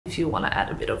if you want to add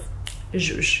a bit of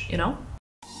zhuzh, you know?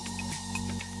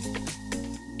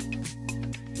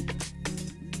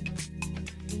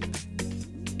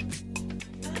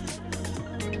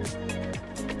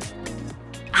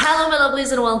 Hello my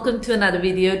lovelies and welcome to another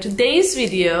video. Today's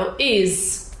video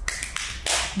is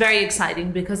very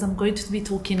exciting because I'm going to be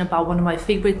talking about one of my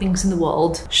favorite things in the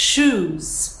world,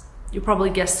 shoes. You probably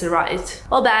guessed it right.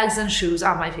 Well, bags and shoes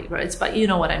are my favorites, but you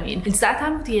know what I mean. It's that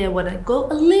time of the year when I go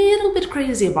a little bit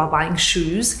crazy about buying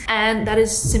shoes, and that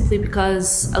is simply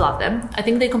because I love them. I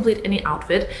think they complete any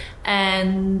outfit,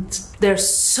 and there's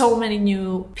so many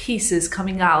new pieces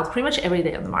coming out pretty much every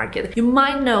day on the market. You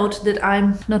might note that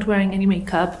I'm not wearing any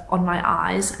makeup on my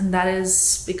eyes, and that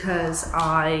is because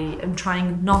I am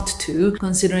trying not to,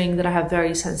 considering that I have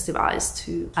very sensitive eyes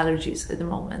to allergies at the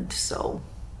moment. So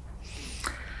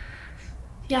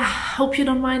yeah, hope you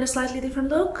don't mind a slightly different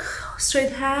look.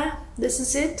 Straight hair, this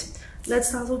is it. Let's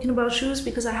start talking about shoes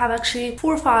because I have actually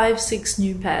 4, 5, 6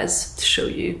 new pairs to show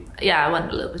you. Yeah, I went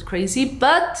a little bit crazy,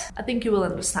 but I think you will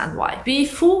understand why.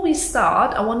 Before we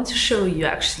start, I wanted to show you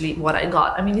actually what I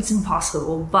got. I mean, it's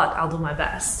impossible, but I'll do my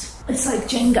best. It's like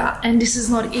Jenga, and this is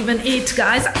not even it,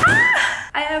 guys. Ah!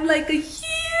 I have like a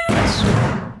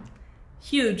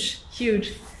huge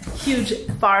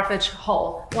FARFETCH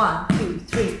haul. 1, 2,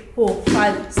 3, 4,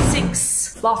 5,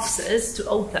 6 boxes to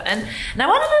open, and I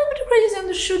went a little bit crazy on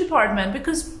the shoe department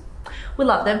because we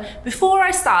love them. Before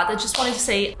I start, I just wanted to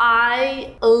say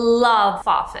I love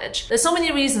FARFETCH. There's so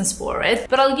many reasons for it,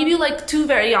 but I'll give you like 2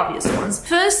 very obvious ones.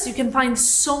 First, you can find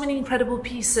so many incredible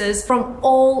pieces from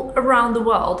all around the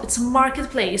world. It's a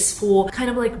marketplace for kind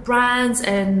of like brands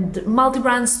and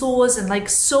multi-brand stores and like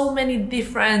so many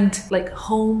different like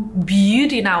home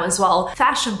beauty now as well,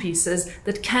 fashion pieces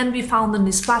that can be found on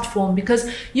this platform, because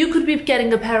you could be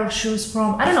getting a pair of shoes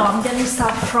from, I don't know, I'm getting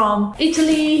stuff from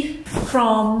Italy,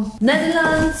 from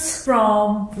Netherlands,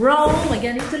 from Rome,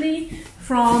 again Italy,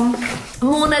 from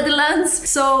more Netherlands.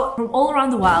 So from all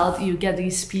around the world you get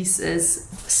these pieces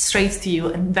straight to you,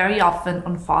 and very often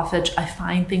on FARFETCH I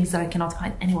find things that I cannot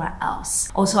find anywhere else.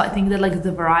 Also, I think that like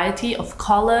the variety of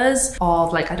colors,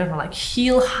 of like, I don't know, like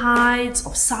heel heights,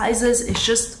 of sizes is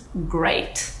just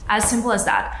great. As simple as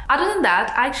that. Other than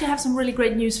that, I actually have some really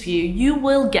great news for you. You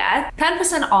will get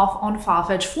 10% off on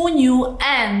FARFETCH for new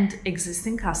and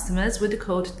existing customers with the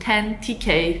code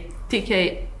 10TK.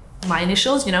 TK, my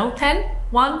initials, you know,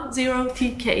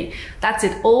 1010TK. That's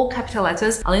it, all capital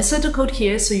letters. I'll insert the code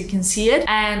here so you can see it,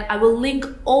 and I will link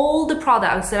all the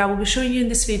products that I will be showing you in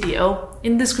this video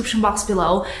in the description box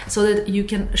below so that you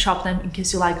can shop them in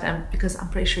case you like them, because I'm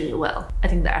pretty sure you will. I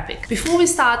think they're epic. Before we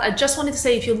start, I just wanted to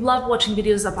say, if you love watching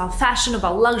videos about fashion,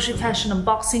 about luxury fashion,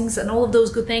 unboxings and all of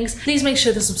those good things, please make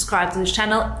sure to subscribe to this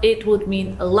channel. It would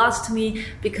mean a lot to me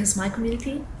because my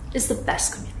community is the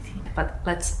best community. But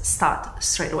let's start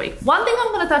straight away. One thing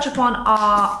I'm going to touch upon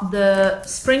are the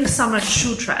spring-summer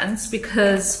shoe trends,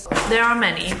 because there are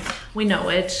many, we know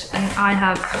it, and I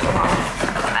have,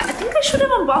 well, I think I should have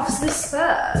unboxed this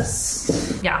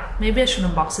first. Yeah, maybe I should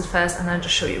unbox it first and then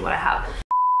just show you what I have.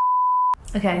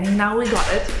 Okay, now we got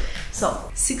it. So,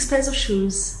 6 pairs of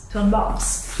shoes to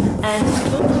unbox and to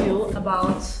talk to you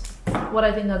about what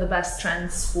I think are the best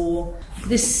trends for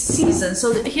this season.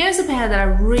 So here's a pair that I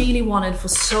really wanted for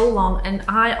so long, and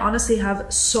I honestly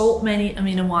have so many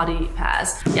Amina Wadi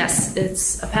pairs. Yes,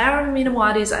 it's a pair of Amina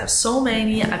Wadis. I have so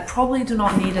many. I probably do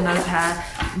not need another pair,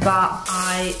 but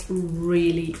I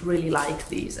really like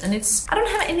these, and I don't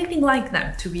have anything like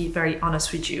them, to be very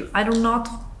honest with you. I do not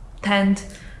tend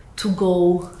to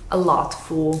go a lot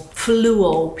for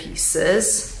fluo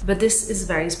pieces, but this is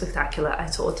very spectacular, I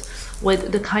thought,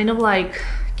 with the kind of like,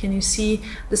 can you see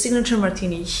the signature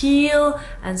martini heel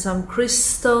and some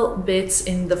crystal bits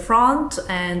in the front,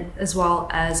 and as well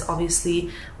as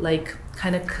obviously like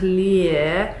kind of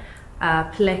clear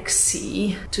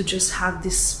plexi to just have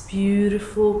this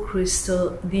beautiful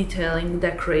crystal detailing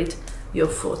decorate your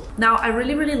foot. Now, I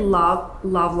really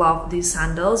love these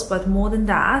sandals, but more than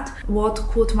that, what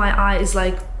caught my eye is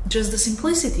like just the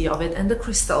simplicity of it and the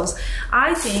crystals.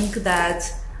 I think that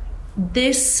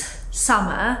this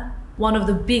summer, one of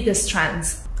the biggest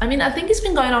trends, I mean, I think it's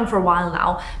been going on for a while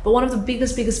now, but one of the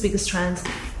biggest trends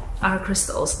are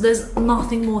crystals. There's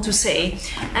nothing more to say.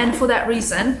 And for that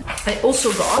reason, I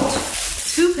also got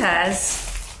 2 pairs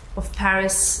of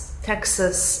Paris,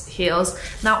 Texas heels.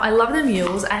 Now, I love the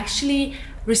mules. I actually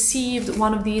received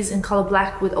one of these in color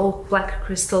black with all black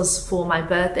crystals for my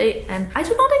birthday, and I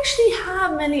do not actually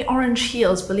have many orange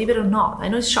heels, believe it or not. I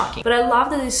know it's shocking, but I love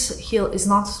that this heel is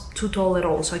not too tall at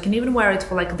all, so I can even wear it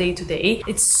for like day to day.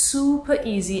 It's super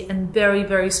easy and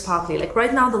very sparkly. Like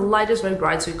right now the light is very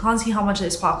bright, so you can't see how much they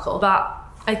sparkle, but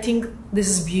I think this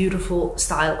is beautiful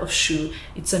style of shoe.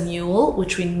 It's a mule,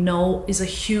 which we know is a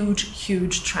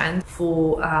huge trend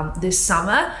for this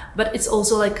summer, but it's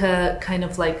also like a kind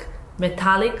of like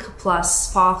metallic plus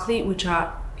sparkly, which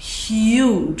are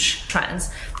huge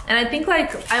trends. And I think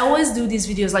like I always do these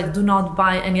videos like do not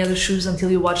buy any other shoes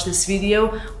until you watch this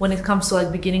video when it comes to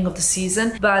like beginning of the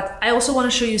season. But I also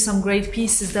want to show you some great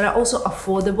pieces that are also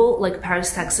affordable, like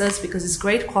Paris, Texas, because it's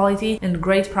great quality and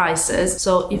great prices.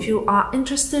 So if you are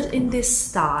interested in this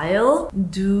style,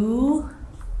 do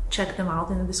check them out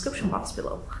in the description box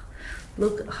below.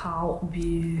 Look how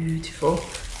beautiful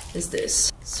is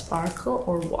this. Sparkle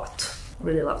or what?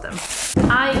 Really love them.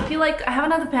 I feel like I have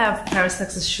another pair of Paris,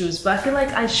 Texas shoes, but I feel like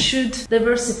I should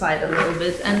diversify it a little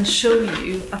bit and show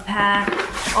you a pair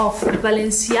of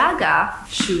Balenciaga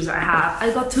shoes I have.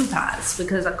 I got 2 pairs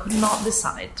because I could not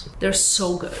decide. They're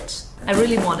so good. I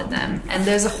really wanted them, and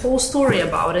there's a whole story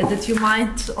about it that you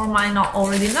might or might not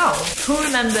already know. Who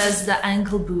remembers the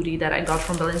ankle booty that I got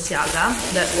from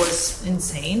Balenciaga? That was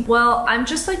insane. Well, I'm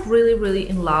just like really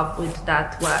in love with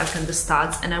that work and the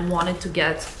studs, and I wanted to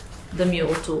get the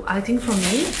mule too. I think for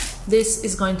me, this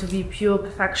is going to be pure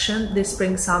perfection this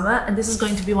spring summer, and this is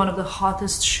going to be one of the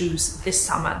hottest shoes this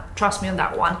summer. Trust me on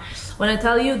that one. When I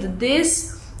tell you that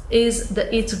this is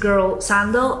the It Girl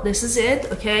sandal, this is it,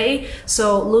 okay?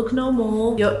 So look no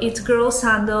more. Your It Girl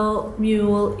sandal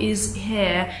mule is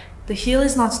here. The heel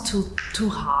is not too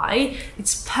high.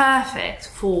 It's perfect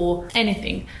for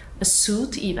anything. A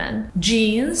suit even,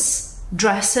 jeans,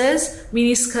 dresses,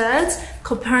 mini skirts,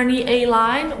 Coperni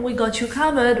A-line, we got you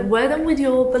covered. Wear them with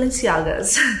your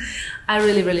Balenciagas. I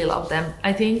really love them.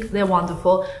 I think they're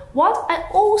wonderful. What I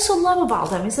also love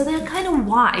about them is that they're kind of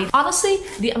wide. Honestly,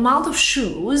 the amount of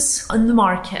shoes on the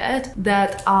market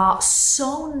that are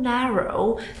so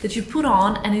narrow that you put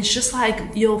on and it's just like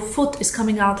your foot is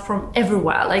coming out from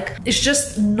everywhere. Like, it's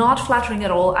just not flattering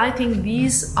at all. I think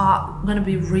these are gonna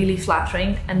be really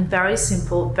flattering and very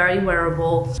simple, very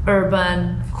wearable,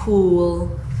 urban,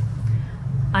 cool.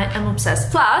 I am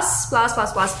obsessed. Plus,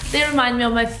 they remind me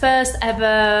of my first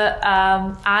ever,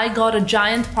 I got a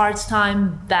giant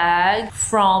part-time bag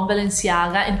from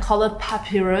Balenciaga in color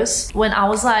papyrus when I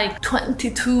was like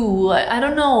 22, I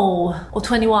don't know, or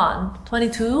 21,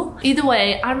 22. Either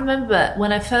way, I remember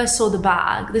when I first saw the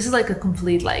bag, this is like a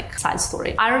complete like side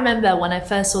story. I remember when I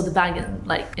first saw the bag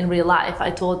in real life,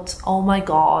 I thought, oh my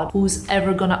God, who's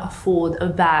ever gonna afford a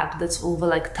bag that's over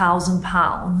like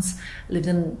 £1,000? Lived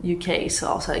in UK,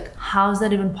 so I was like, how is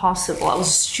that even possible? I was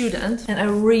a student and I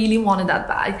really wanted that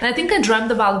bag. And I think I dreamt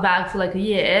about the bag for like a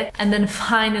year, and then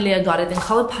finally I got it in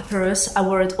color papyrus. I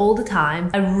wore it all the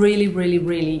time. I really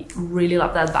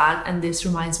love that bag, and this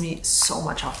reminds me so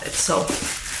much of it. So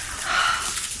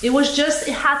it was just,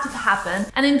 it had to happen.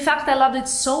 And in fact, I loved it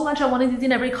so much, I wanted it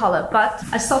in every color, but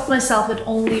I stopped myself at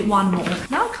only one more.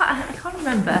 Now I can't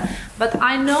remember, but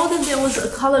I know that there was a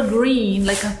color green,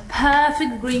 like a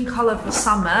perfect green color for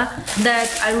summer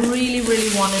that I really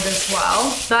wanted as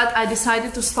well. But I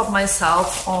decided to stop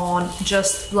myself on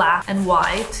just black and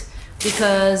white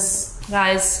because,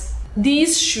 guys,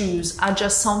 these shoes are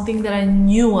just something that I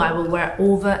knew I will wear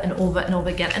over and over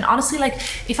again. And honestly, like,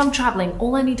 if I'm traveling,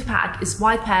 all I need to pack is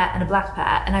white pair and a black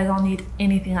pair, and I don't need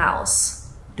anything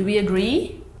else. Do we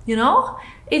agree? You know?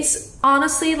 It's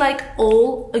honestly like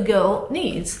all a girl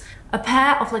needs. A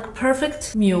pair of like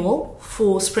perfect mule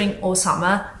for spring or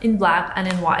summer in black and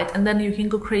in white, and then you can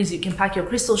go crazy. You can pack your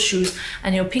crystal shoes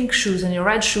and your pink shoes and your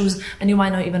red shoes, and you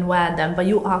might not even wear them, but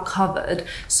you are covered.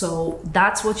 So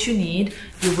that's what you need.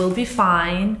 You will be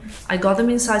fine. I got them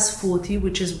in size 40,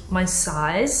 which is my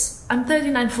size. I'm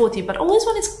 39-40, but always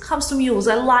when it comes to mules,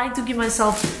 I like to give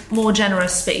myself more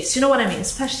generous space. You know what I mean?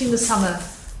 Especially in the summer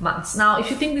months. Now,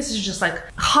 if you think this is just like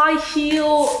high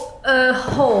heel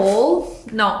haul,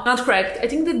 no, not correct. I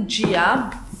think that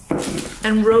Gia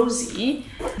and Rosie,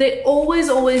 they always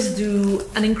do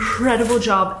an incredible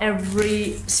job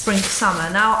every spring summer.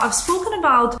 Now, I've spoken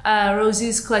about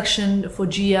Rosie's collection for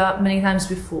Gia many times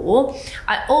before.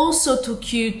 I also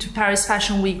took you to Paris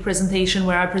Fashion Week presentation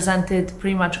where I presented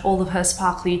pretty much all of her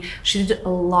sparkly. She did a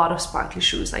lot of sparkly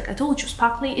shoes. Like I told you,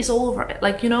 sparkly is all over it.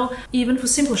 Like, you know, even for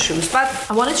simple shoes. But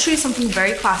I wanted to show you something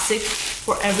very classic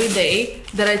for every day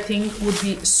that I think would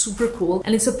be super cool.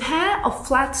 And it's a pair of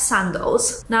flat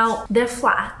sandals. Now, they're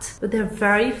flat, but they're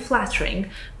very flattering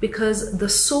because the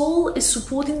sole is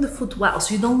supporting the foot well.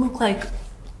 So you don't look like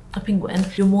a penguin.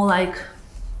 You're more like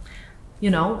you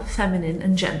know, feminine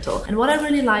and gentle. And what I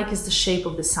really like is the shape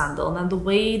of the sandal and the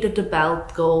way that the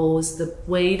belt goes, the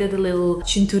way that the little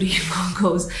cinturino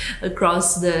goes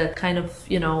across the kind of,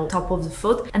 you know, top of the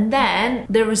foot. And then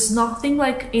there is nothing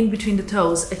like in between the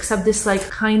toes except this like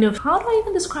kind of, how do I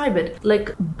even describe it?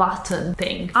 Like button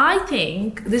thing. I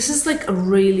think this is like a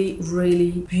really,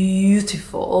 really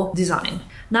beautiful design.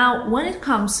 Now, when it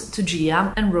comes to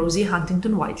Gia and Rosie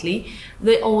Huntington Whiteley,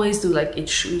 they always do like it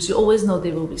shoes. You always know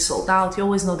they will be sold out. You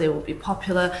always know they will be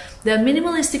popular. They're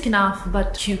minimalistic enough,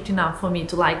 but cute enough for me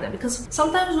to like them. Because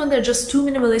sometimes when they're just too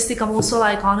minimalistic, I'm also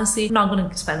like, honestly, I'm not going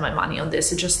to spend my money on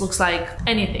this. It just looks like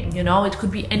anything, you know, it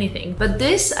could be anything. But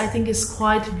this, I think, is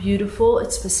quite beautiful.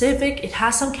 It's specific. It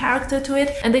has some character to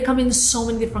it. And they come in so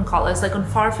many different colors. Like on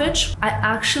FARFETCH, I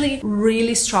actually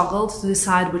really struggled to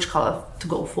decide which color to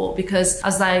go for, because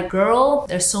as like, girl,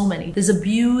 there's so many. There's a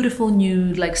beautiful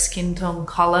nude like skin tone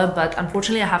color, but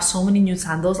unfortunately I have so many nude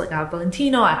sandals. Like I have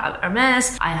Valentino, I have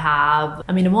Hermes, I have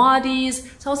Amina Muad'Dib's.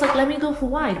 So I was like, let me go for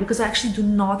white, because I actually do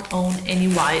not own any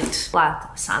white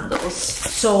flat sandals.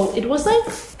 So it was like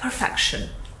perfection.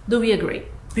 Do we agree?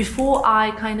 Before I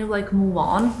kind of like move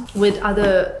on with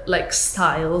other like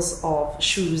styles of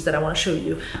shoes that I want to show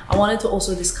you, I wanted to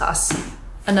also discuss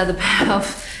another pair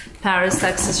of Paris,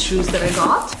 Texas shoes that I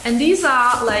got. And these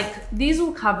are like, these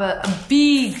will cover a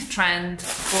big trend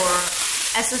for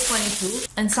SS22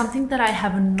 and something that I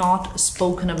have not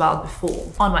spoken about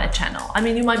before on my channel. I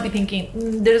mean, you might be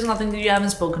thinking, there's nothing that you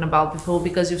haven't spoken about before,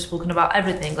 because you've spoken about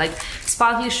everything. Like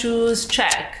sparkly shoes,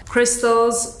 check.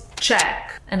 Crystals,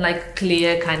 check. And like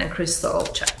clear kind of crystal,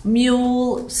 check.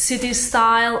 Mule, city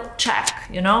style, check,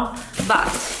 you know? But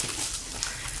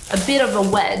a bit of a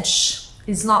wedge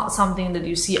is not something that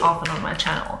you see often on my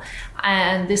channel.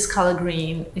 And this color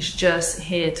green is just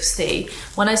here to stay.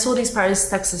 When I saw these Paris,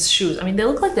 Texas shoes, I mean, they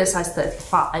look like they're size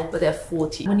 35, but they're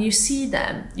 40. When you see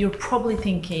them, you're probably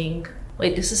thinking,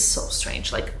 wait, this is so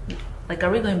strange. Like,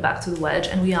 are we going back to the wedge?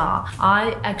 And we are.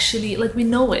 I actually, like, we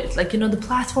know it. Like, you know, the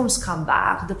platforms come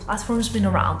back. The platform's been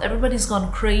around. Everybody's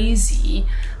gone crazy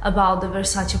about the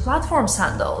Versace platform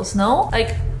sandals, no?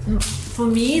 Like, for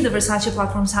me, the Versace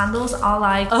platform sandals are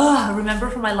like, remember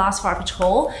from my last FARFETCH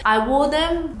haul? I wore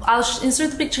them, I'll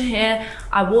insert the picture here.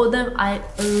 I wore them, I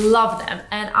love them.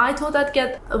 And I thought I'd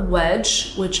get a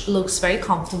wedge, which looks very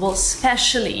comfortable,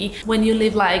 especially when you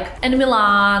live like in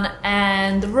Milan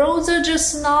and the roads are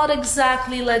just not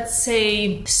exactly, let's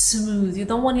say, smooth. You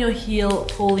don't want your heel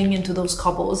falling into those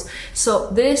cobbles. So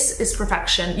this is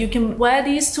perfection. You can wear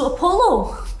these to a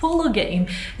polo game.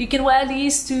 You can wear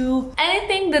these to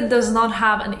anything that does not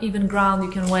have an even ground.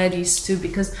 You can wear these to,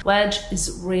 because wedge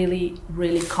is really,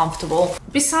 really comfortable.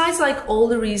 Besides like all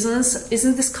the reasons,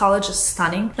 isn't this color just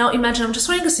stunning? Now imagine I'm just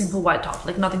wearing a simple white top,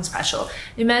 like nothing special.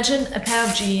 Imagine a pair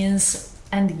of jeans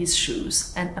and these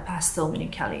shoes and a pastel mini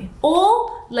Kelly.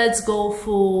 Or let's go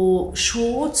for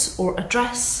shorts or a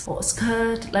dress or a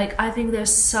skirt. Like, I think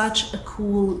there's such a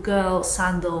cool girl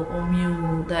sandal or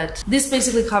mule that this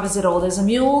basically covers it all. There's a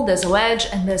mule, there's a wedge,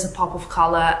 and there's a pop of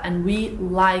color, and we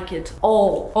like it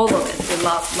all of it. We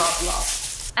love, love, love.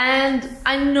 And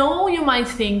I know you might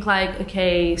think like,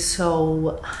 okay,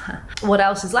 so what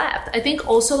else is left? I think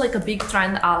also like a big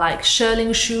trend are like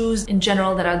shearling shoes in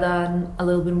general that are done a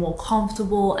little bit more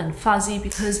comfortable and fuzzy,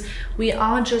 because we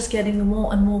are just getting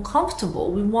more and more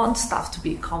comfortable. We want stuff to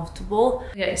be comfortable.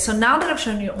 Okay, so now that I've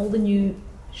shown you all the new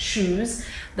shoes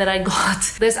that I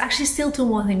got, there's actually still two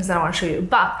more things that I want to show you,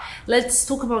 but let's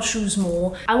talk about shoes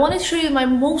more. I wanted to show you my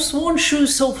most worn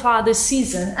shoes so far this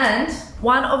season, and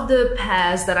one of the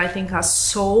pairs that I think are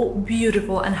so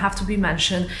beautiful and have to be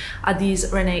mentioned are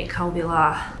these René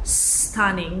Caovilla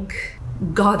stunning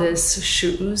goddess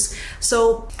shoes.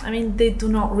 So I mean, they do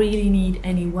not really need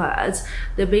any words.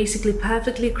 They're basically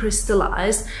perfectly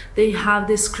crystallized. They have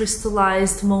this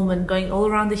crystallized moment going all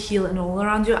around the heel and all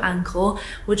around your ankle,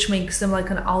 which makes them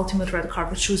like an ultimate red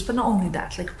carpet shoes. But not only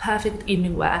that, like perfect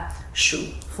evening wear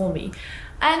shoe for me.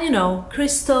 And you know,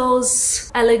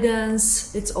 crystals,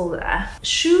 elegance, it's all there.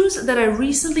 Shoes that I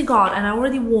recently got and I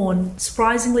already worn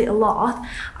surprisingly a lot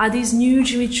are these new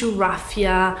Jimmy Choo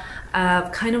Raffia,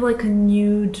 kind of like a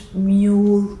nude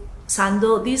mule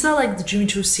sandal. These are like the Jimmy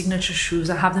Choo signature shoes.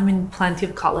 I have them in plenty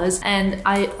of colors and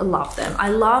I love them. I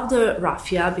love the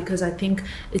raffia because I think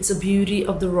it's a beauty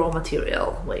of the raw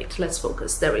material. Wait, let's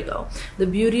focus. There we go. The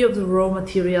beauty of the raw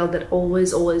material that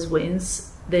always wins.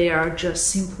 They are just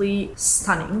simply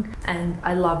stunning, and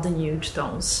I love the nude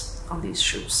tones on these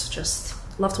shoes. Just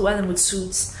love to wear them with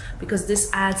suits because this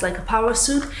adds like a power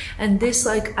suit and this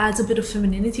like adds a bit of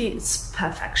femininity. It's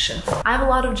perfection. I have a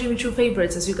lot of Jimmy Choo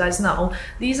favorites, as you guys know.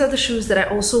 These are the shoes that I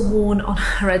also worn on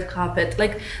a red carpet.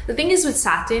 Like the thing is with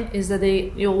satin is that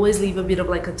you always leave a bit of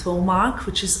like a toe mark,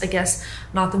 which is I guess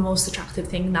not the most attractive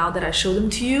thing now that I show them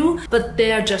to you, but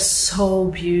they are just so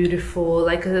beautiful.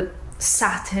 Like a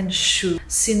satin shoe,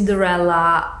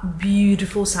 Cinderella,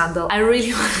 beautiful sandal. I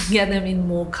really want to get them in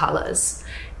more colors,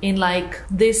 in like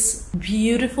this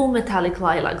beautiful metallic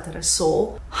lilac that I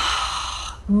saw.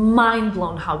 Mind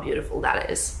blown how beautiful that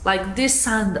is. Like this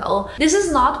sandal, this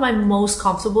is not my most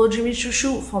comfortable Jimmy Choo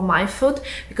shoe for my foot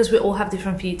because we all have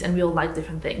different feet and we all like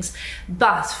different things,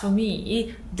 but for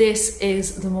me this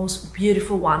is the most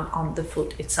beautiful one on the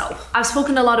foot itself. I've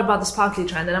spoken a lot about the sparkly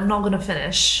trend and I'm not gonna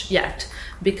finish yet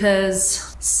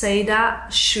because Seda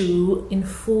shoe in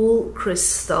full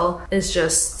crystal is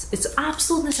just, it's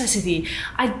absolute necessity.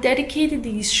 I dedicated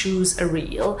these shoes a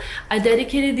reel. I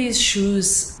dedicated these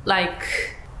shoes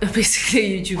like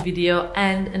basically a YouTube video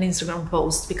and an Instagram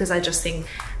post because I just think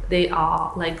they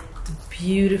are like the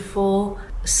beautiful,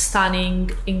 stunning,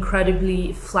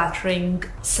 incredibly flattering,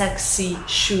 sexy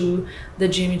shoe that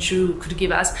Jimmy Choo could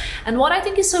give us. And what I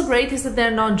think is so great is that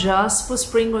they're not just for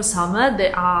spring or summer,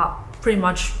 they are pretty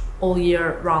much all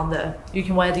year round there. You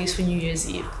can wear these for New Year's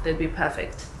Eve, they'd be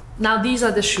perfect. Now these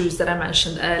are the shoes that I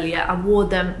mentioned earlier. I wore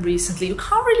them recently. You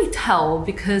can't really tell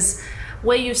because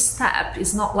where you step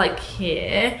is not like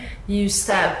here. You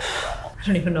step, I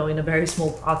don't even know, in a very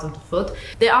small part of the foot.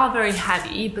 They are very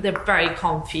heavy, but they're very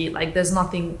comfy. Like there's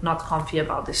nothing not comfy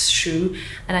about this shoe.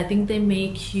 And I think they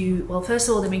make you, well, first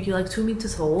of all, they make you like 2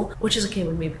 meters tall, which is okay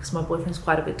with me because my boyfriend's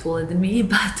quite a bit taller than me.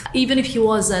 But even if he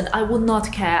wasn't, I would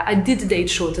not care. I did date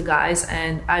shorter guys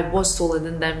and I was taller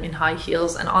than them in high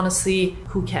heels. And honestly,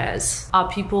 who cares?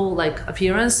 Are people like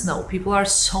appearance? No, people are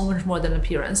so much more than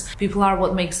appearance. People are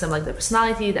what makes them, like their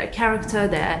personality, their character,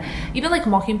 their, even like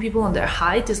mocking people on their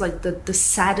height is like the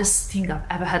saddest thing I've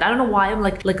ever had. I don't know why I'm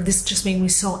like this just made me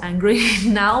so angry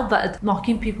now, but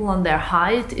mocking people on their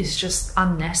height is just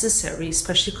unnecessary,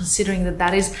 especially considering that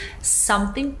that is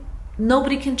something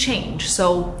nobody can change.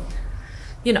 So,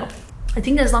 you know, I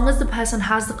think as long as the person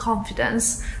has the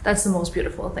confidence, that's the most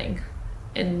beautiful thing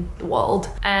in the world,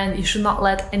 and you should not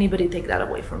let anybody take that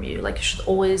away from you. Like you should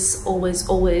always, always,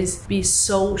 always be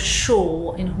so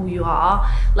sure in who you are.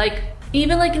 Like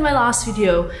even like in my last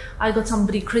video, I got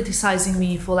somebody criticizing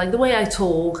me for like the way I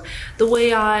talk, the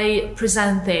way I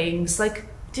present things. Like,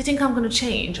 do you think I'm gonna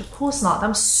change? Of course not.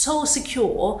 I'm so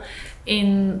secure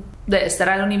in this that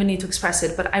I don't even need to express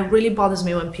it, but it really bothers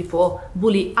me when people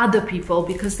bully other people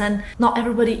because then not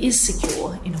everybody is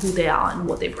secure in who they are and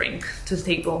what they bring to the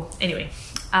table. Anyway,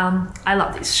 I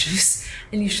love these shoes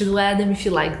and you should wear them if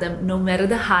you like them, no matter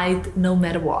the height, no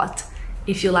matter what.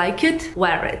 If you like it,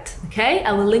 wear it, okay?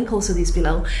 I will link also these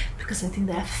below because I think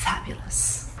they're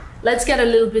fabulous. Let's get a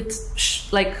little bit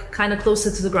like kind of closer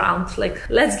to the ground. Like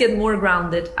let's get more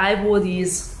grounded. I wore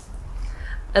these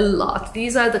a lot.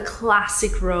 These are the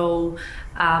classic row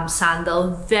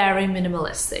sandal, very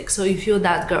minimalistic. So if you're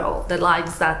that girl that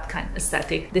likes that kind of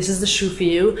aesthetic, this is the shoe for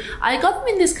you. I got them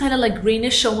in this kind of like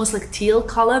greenish, almost like teal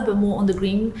color, but more on the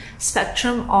green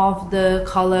spectrum of the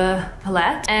color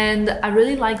palette. And I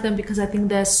really like them because I think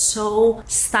they're so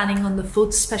stunning on the foot,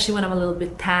 especially when I'm a little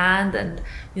bit tanned and,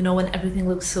 you know, when everything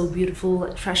looks so beautiful,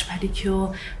 like fresh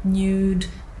pedicure, nude,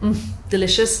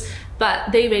 delicious.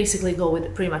 But they basically go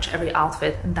with pretty much every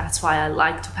outfit, and that's why I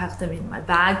like to pack them in my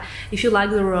bag. If you like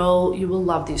the row, you will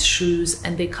love these shoes,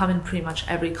 and they come in pretty much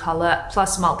every color,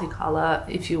 plus multicolor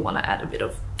if you want to add a bit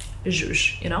of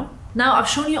zhuzh, you know? Now I've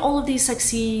shown you all of these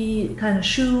sexy kind of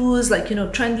shoes, like, you know,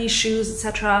 trendy shoes,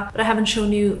 etc. But I haven't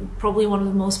shown you probably one of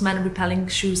the most man-repelling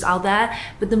shoes out there,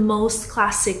 but the most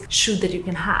classic shoe that you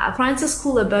can have. Princess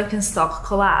Cooler Birkenstock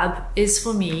collab is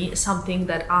for me something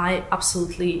that I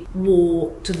absolutely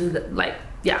wore to the, like,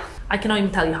 yeah, I cannot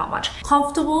even tell you how much.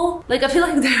 Comfortable, like I feel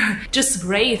like they're just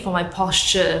great for my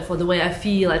posture, for the way I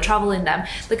feel. I travel in them.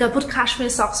 Like I put cashmere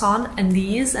socks on and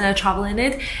these, and I travel in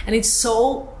it, and it's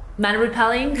so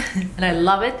man-repelling and I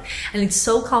love it, and it's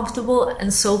so comfortable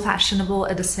and so fashionable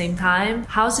at the same time.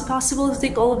 How is it possible to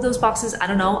tick all of those boxes? I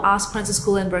don't know. Ask Princess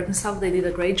Cooler and Birkenstock, they did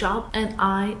a great job, and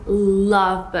I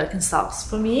love Birkenstocks.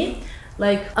 For me,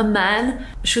 like a man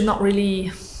should not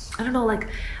really, I don't know, like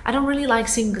I don't really like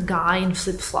seeing a guy in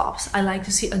flip-flops. I like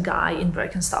to see a guy in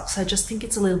Birkenstocks. I just think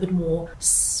it's a little bit more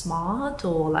smart,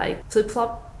 or like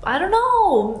flip-flop. I don't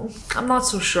know. I'm not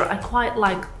so sure. I quite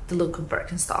like the look of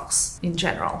Birkenstocks in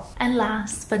general. And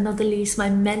last but not the least,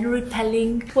 my men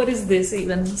repelling, what is this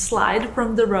even, slide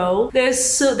from the row.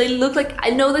 They look like, I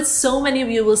know that so many of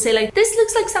you will say like, this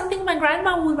looks like something my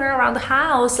grandma would wear around the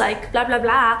house, like blah blah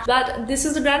blah, but this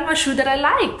is the grandma shoe that I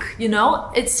like, you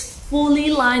know. It's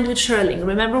fully lined with shearling.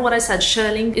 Remember what I said,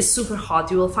 shearling is super hot.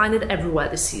 You will find it everywhere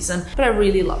this season. But I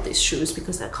really love these shoes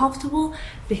because they're comfortable,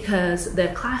 because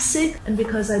they're classic, and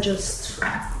because I just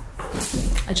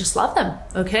love them,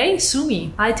 okay? Sue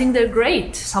me. I think they're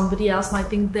great. Somebody else might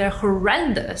think they're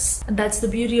horrendous. And that's the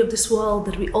beauty of this world,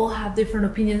 that we all have different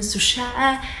opinions to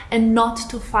share and not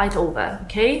to fight over,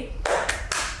 okay?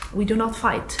 We do not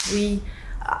fight. We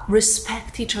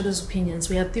respect each other's opinions.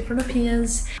 We have different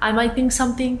opinions. I might think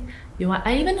something,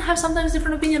 I even have sometimes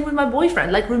different opinion with my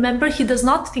boyfriend. Like, remember, he does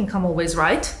not think I'm always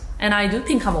right, and I do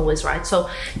think I'm always right. So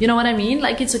you know what I mean?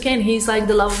 Like, it's okay, and he's like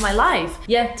the love of my life.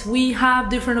 Yet we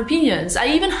have different opinions. I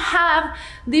even have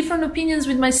different opinions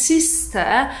with my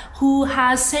sister, who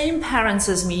has same parents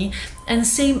as me and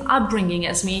same upbringing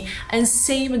as me, and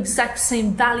exact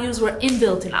same values were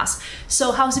inbuilt in us.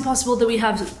 So how is it possible that we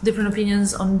have different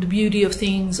opinions on the beauty of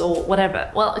things or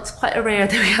whatever? Well, it's quite rare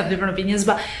that we have different opinions,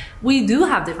 but we do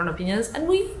have different opinions, and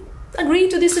we agree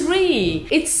to disagree.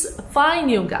 It's fine,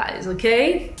 you guys,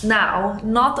 okay? Now,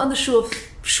 not on the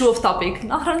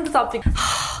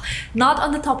not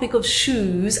on the topic of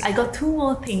shoes. I got two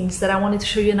more things that I wanted to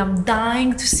show you, and I'm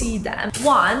dying to see them.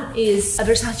 One is a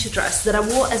Versace dress that I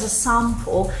wore as a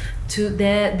sample to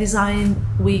their design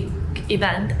week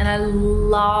event, and I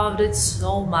loved it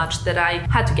so much that I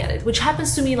had to get it, which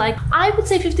happens to me like, I would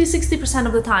say 50-60%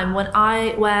 of the time when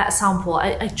I wear a sample.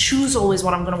 I choose always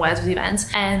what I'm gonna wear to the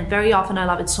events, and very often I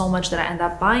love it so much that I end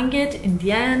up buying it in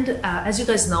the end. As you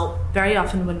guys know, very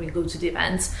often when we go to the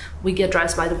events, we get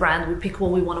dressed by the brand, we pick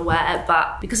what we want to wear,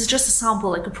 but because it's just a sample,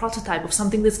 like a prototype of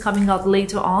something that's coming out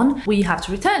later on, we have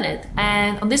to return it.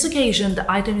 And on this occasion, the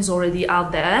item is already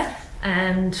out there,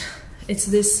 and it's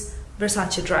this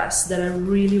Versace dress that I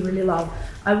really, really love.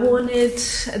 I worn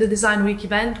it at the Design Week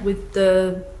event with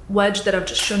the wedge that I've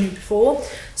just shown you before,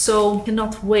 so I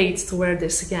cannot wait to wear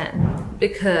this again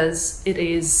because it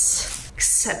is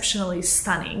exceptionally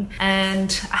stunning.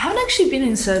 And I haven't actually been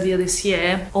in Serbia this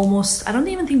year, almost, I don't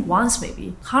even think once,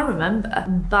 maybe, can't remember.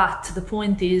 But the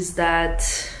point is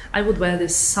that I would wear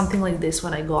this, something like this,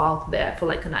 when I go out there for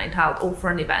like a night out or for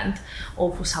an event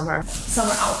or for summer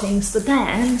outings. But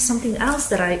then something else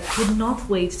that I could not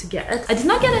wait to get. I did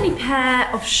not get any pair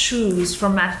of shoes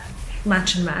from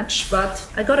Match and Match, but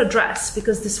I got a dress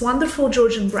because this wonderful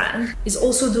Georgian brand is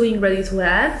also doing ready to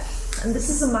wear. And this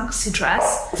is a maxi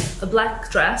dress, a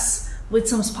black dress with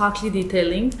some sparkly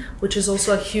detailing, which is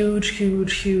also a huge,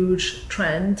 huge, huge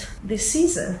trend this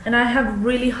season. And I have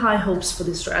really high hopes for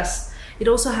this dress. It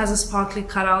also has a sparkly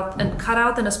cutout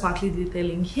and a sparkly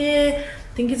detailing here.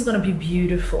 I think it's gonna be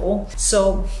beautiful.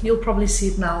 So you'll probably see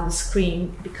it now on the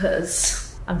screen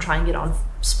because I'm trying it on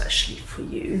especially for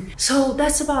you. So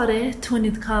that's about it when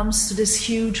it comes to this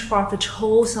huge FARFETCH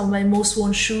haul, some of my most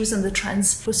worn shoes and the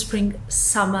trends for spring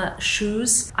summer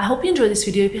shoes. I hope you enjoyed this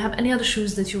video. If you have any other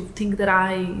shoes that you think that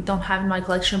I don't have in my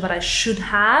collection but I should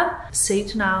have, say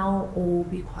it now or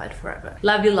be quiet forever.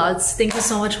 Love you lots. Thank you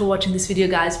so much for watching this video,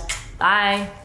 guys. Bye.